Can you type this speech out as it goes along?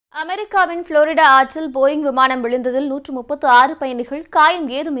அமெரிக்காவின் புளோரிடா ஆற்றில் போயிங் விமானம் விழுந்ததில் 136 பயணிகள் காயம்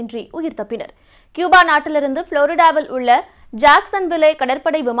ஏதுமின்றி உயிர் தப்பினர். கியூபா நாட்டிலிருந்து புளோரிடாவில் உள்ள ஜாக்சன்விலே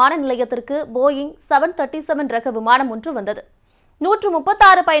கடற்படை விமான நிலையத்திற்கு போயிங் 737 ரக விமானம் ஒன்று வந்தது.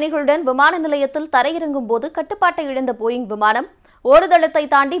 136 பயணிகளுடன் விமான நிலையத்தில் தரையிறங்கும் போது கட்டுப்பாட்டை இழந்த போயிங் விமானம் ஓடுதளத்தை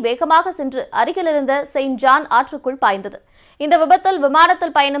தாண்டி வேகமாக சென்று அருகிலிருந்த செயின்ட் ஜான் ஆற்றுக்குள் பாய்ந்தது. இந்த விபத்தில்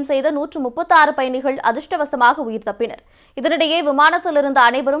விமானத்தில் பயணம் செய்த 136 பயணிகள் அதிர்ஷ்டவசமாக உயிர் தப்பினர். இதனிடையே விமானத்தில் இருந்த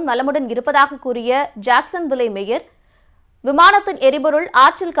அனைவரும் நலமுடன் இருப்பதாக கூறிய ஜாக்சன்விலே மேயர், விமானத்தின் எரிபொருள்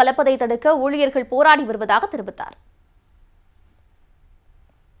ஆற்றில் கலப்பதை தடுக்க ஊழியர்கள் போராடி வருவதாக தெரிவித்தார்.